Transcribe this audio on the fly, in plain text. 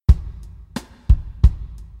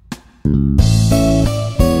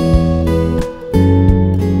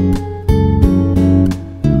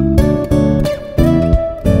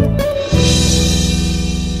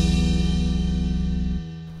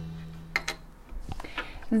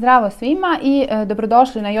Zdravo svima i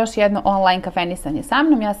dobrodošli na još jedno online kafenisanje sa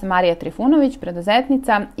mnom. Ja sam Marija Trifunović,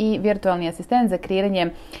 preduzetnica i virtualni asistent za kreiranje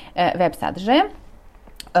web sadržaja.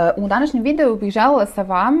 U današnjem videu bih želela sa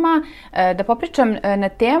vama da popričam na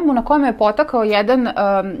temu na kojoj me je potakao jedan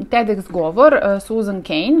TEDx govor Susan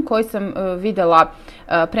Cain koji sam videla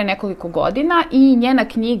pre nekoliko godina i njena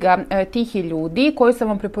knjiga Tihi ljudi koju sam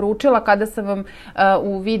vam preporučila kada sam vam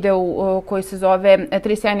u videu koji se zove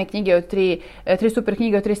Tri sjajne knjige od tri super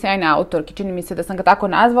knjige od tri sjajne autorke. Čini mi se da sam ga tako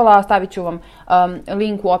nazvala, stavit ću vam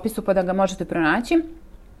link u opisu pa da ga možete pronaći.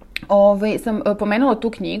 Sam pomenula tu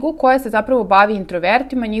knjigu koja se zapravo bavi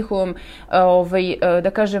introvertima, njihovom, da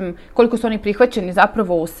kažem, koliko su oni prihvaćeni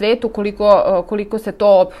zapravo u svetu, koliko se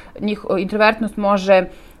to, introvertnost može,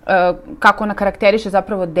 kako ona karakteriše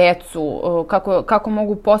zapravo decu,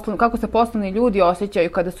 kako se poslovni ljudi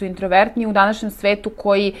osjećaju kada su introvertni u današnjem svetu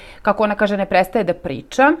koji, kako ona kaže, ne prestaje da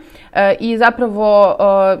priča i zapravo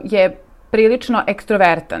je prilično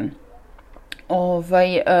ekstrovertan.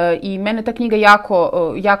 I mene ta knjiga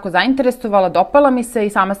jako zainteresovala, dopala mi se i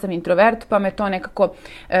sama sam introvert pa me to nekako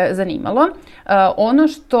zanimalo. Ono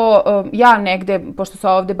što ja negde, pošto se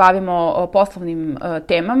ovde bavimo poslovnim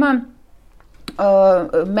temama,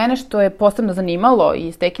 mene što je posebno zanimalo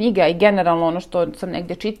iz te knjige, a i generalno ono što sam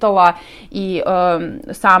negde čitala i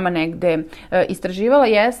sama negde istraživala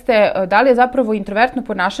jeste da li je zapravo introvertno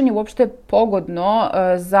ponašanje uopšte pogodno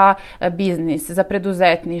za biznis, za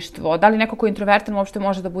preduzetništvo, da li neko ko je introvertan uopšte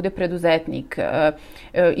može da bude preduzetnik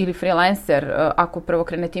ili freelancer ako prvo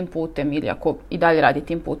krene tim putem ili ako i dalje radi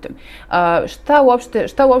tim putem.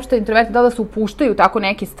 Šta uopšte introverti, da se upuštaju tako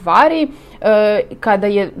neke stvari kada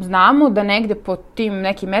znamo da negde po tim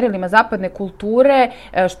nekim merilima zapadne kulture,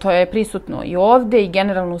 što je prisutno i ovde i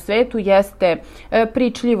generalno u svetu, jeste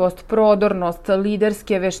pričljivost, prodornost,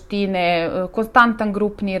 liderske veštine, konstantan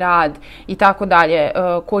grupni rad i tako dalje,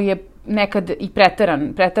 koji je nekad i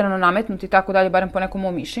preterano nametnut i tako dalje, barem po nekom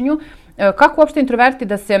mom mišljenju. Kako uopšte introverti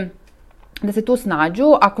da se tu snađu,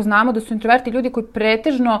 ako znamo da su introverti ljudi koji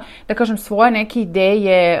pretežno, da kažem, svoje neke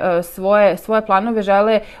ideje, svoje planove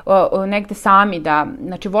žele negde sami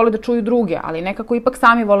znači vole da čuju druge, ali nekako ipak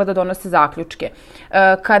sami vole da donose zaključke.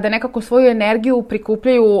 Kada nekako svoju energiju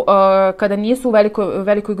prikupljaju, kada nisu u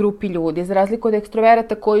velikoj grupi ljudi, za razliku od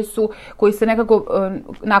ekstroverata koji se nekako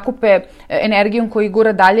nakupe energijom koji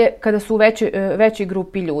gura dalje kada su u većoj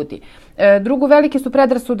grupi ljudi. Drugo, velike su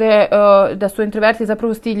predrasude da su introverti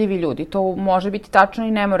zapravo stidljivi ljudi. To može biti tačno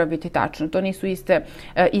i ne mora biti tačno. To nisu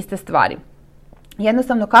iste stvari.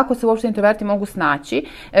 Jednostavno, kako se uopšte introverti mogu snaći.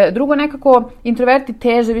 Drugo, nekako introverti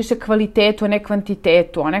teže više kvalitetu, a ne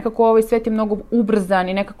kvantitetu. A nekako ovaj svet je mnogo ubrzan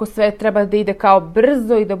i nekako sve treba da ide kao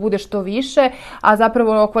brzo i da bude što više, a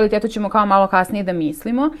zapravo o kvalitetu ćemo kao malo kasnije da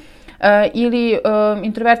mislimo. Ili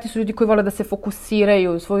introverti su ljudi koji vole da se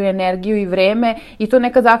fokusiraju svoju energiju i vreme i to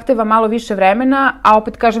nekad zahteva malo više vremena, a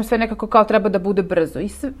opet kažem sve nekako kao treba da bude brzo. I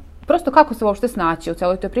prosto kako se uopšte snaći u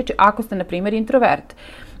celoj toj priči ako ste, na primjer, introvert.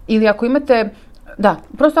 Ili ako imate,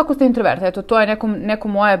 prosto ako ste introvert, eto, to je neko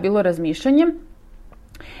moje bilo razmišljanje.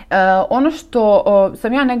 Ono što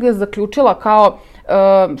sam ja negdje zaključila kao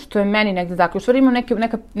što je meni negdje zaključila, imam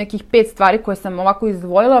nekih 5 stvari koje sam ovako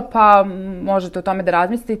izdvojila, pa možete o tome da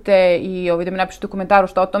razmislite i da mi napišete u komentaru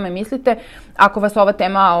šta o tome mislite. Ako vas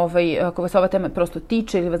ova tema prosto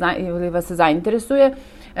tiče ili vas zainteresuje,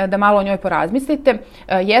 da malo o njoj porazmislite,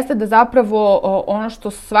 jeste da zapravo ono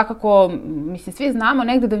što svakako, mislim, svi znamo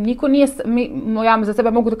negde da niko nije, ja za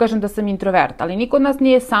sebe mogu da kažem da sam introvert, ali niko od nas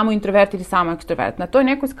nije samo introvert ili samo ekstrovert. Na toj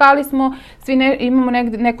nekoj skali smo, svi imamo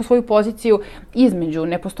neku svoju poziciju između,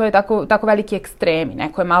 ne postoje tako veliki ekstremi,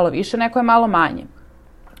 neko je malo više, neko je malo manje.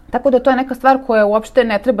 Tako da to je neka stvar koja uopšte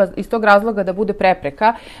ne treba iz tog razloga da bude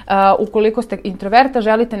prepreka. Ukoliko ste introverta,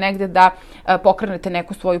 želite negde da pokrenete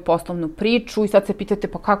neku svoju poslovnu priču i sad se pitate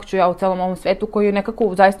pa kako ću ja u celom ovom svetu koji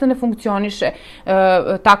nekako zaista ne funkcioniše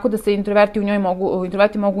tako da se introverti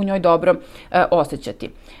mogu u njoj dobro osjećati.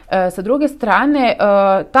 Sa druge strane,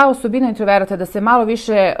 ta osobina introverata da se malo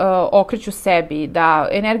više okreću sebi, da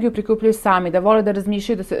energiju prikupljaju sami, da vole da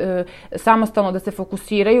razmišljaju samostalno, da se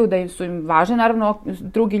fokusiraju, da su im važni naravno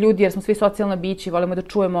drugi ljudi, jer smo svi socijalna bića i volimo da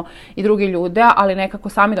čujemo i druge ljude, ali nekako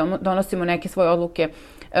sami donosimo neke svoje odluke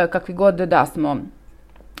kakvi god da smo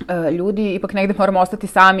ljudi, ipak negde moramo ostati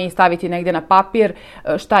sami i staviti negde na papir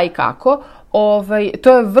šta i kako.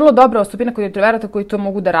 To je vrlo dobra osobina kod introverata koji to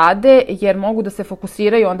mogu da rade, jer mogu da se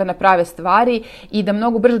fokusiraju onda na prave stvari i da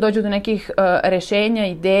mnogo brže dođu do nekih rešenja,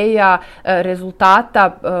 ideja,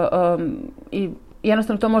 rezultata i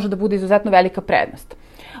jednostavno to može da bude izuzetno velika prednost.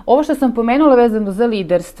 Ovo što sam pomenula vezano za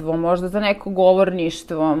liderstvo, možda za neko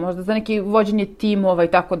govorništvo, možda za neki vođenje timova i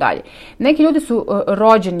tako dalje. Neki ljudi su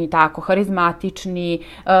rođeni tako, harizmatični,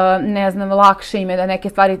 ne znam, lakše im je da neke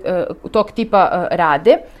stvari tog tipa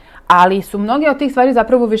rade, ali su mnoge od tih stvari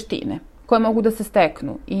zapravo veštine koje mogu da se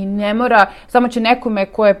steknu i ne mora, samo će nekome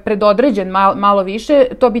ko je predodređen malo više,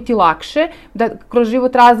 to biti lakše, da kroz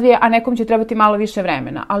život razvije, a nekom će trebati malo više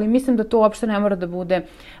vremena. Ali mislim da to uopšte ne mora da bude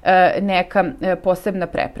neka posebna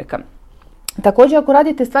prepreka. Takođe, ako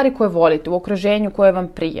radite stvari koje volite, u okruženju koje vam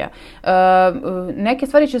prija, neke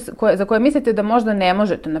stvari za koje mislite da možda ne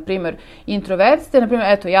možete, na primjer, introvert ste, na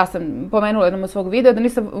primjer, eto, ja sam pomenula jednom od svojih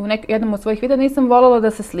videa da nisam voljela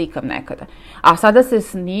da se slikam nekada. A sada se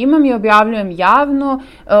snimam i objavljujem javno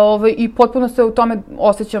i potpuno se u tome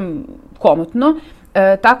osjećam komotno.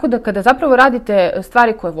 Tako da kada zapravo radite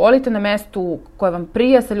stvari koje volite na mestu koje vam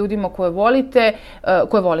prija, sa ljudima koje volite,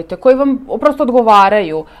 koji vam prosto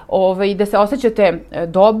odgovaraju i da se osjećate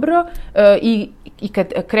dobro i kad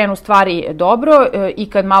krenu stvari dobro i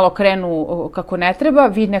kad malo krenu kako ne treba,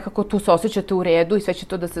 vi nekako tu se osjećate u redu i sve će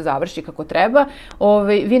to da se završi kako treba.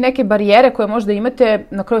 Vi neke barijere koje možda imate,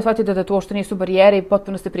 na kraju shvatite da to uopšte nisu barijere i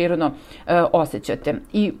potpuno se prirodno osjećate.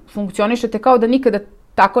 I funkcionišete kao da nikada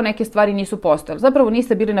tako neke stvari nisu postojale. Zapravo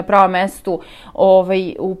niste bili na pravom mestu,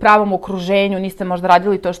 u pravom okruženju, niste možda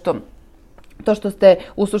radili to što ste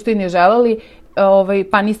u suštini želeli,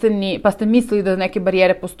 pa ste mislili da neke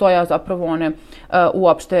barijere postoje, a zapravo one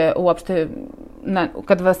uopšte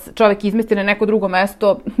kad vas čovjek izmesti na neko drugo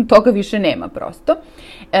mesto, toga više nema prosto.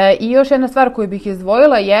 I još jedna stvar koju bih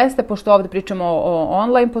izdvojila jeste, pošto ovde pričamo o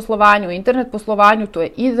online poslovanju, internet poslovanju, to je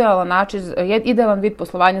idealan vid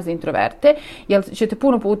poslovanja za introverte, jer ćete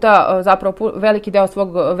puno puta, zapravo veliki deo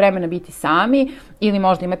svog vremena biti sami, ili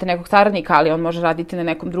možda imate nekog saradnika, ali on može raditi na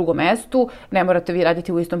nekom drugom mestu, ne morate vi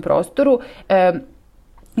raditi u istom prostoru.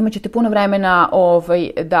 Imaćete puno vremena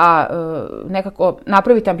da nekako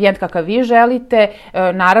napravite ambijent kakav vi želite,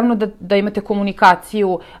 naravno da imate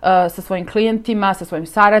komunikaciju sa svojim klijentima, sa svojim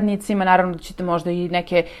saradnicima, naravno da ćete možda i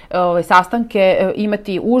neke sastanke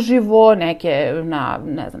imati uživo, neke na,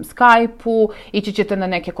 ne znam, Skype-u, ići ćete na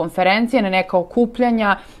neke konferencije, na neka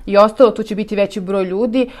okupljanja i ostalo, tu će biti veći broj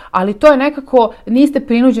ljudi, ali to je nekako, niste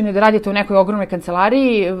prinuđeni da radite u nekoj ogromnoj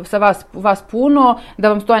kancelariji, sa vas puno, da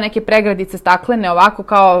vam stoje neke pregradice staklene, ovako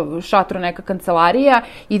kao šatro neka kancelarija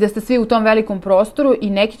i da ste svi u tom velikom prostoru i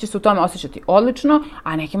neki će se u tome osjećati odlično,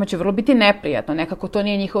 a nekima će vrlo biti neprijatno. Nekako to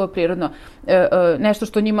nije njihovo prirodno, nešto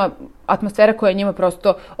što njima, atmosfera koja njima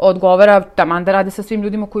prosto odgovara, taman da rade sa svim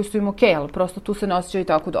ljudima koji su im okej, ali prosto tu se ne osjećaju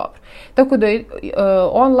tako dobro. Tako da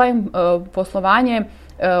online poslovanje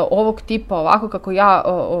ovog tipa, ovako kako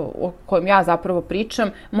o kojem ja zapravo pričam,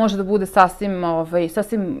 može da bude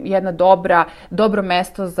sasvim jedna dobro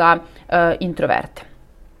mesto za introverte.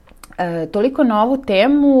 Toliko na ovu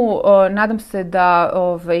temu, nadam se da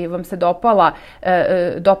vam se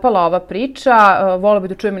dopala ova priča, volela bih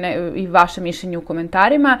da čujem i vaše mišljenje u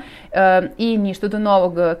komentarima i ništa, do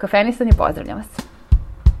novog kafenisanja, pozdravljam vas.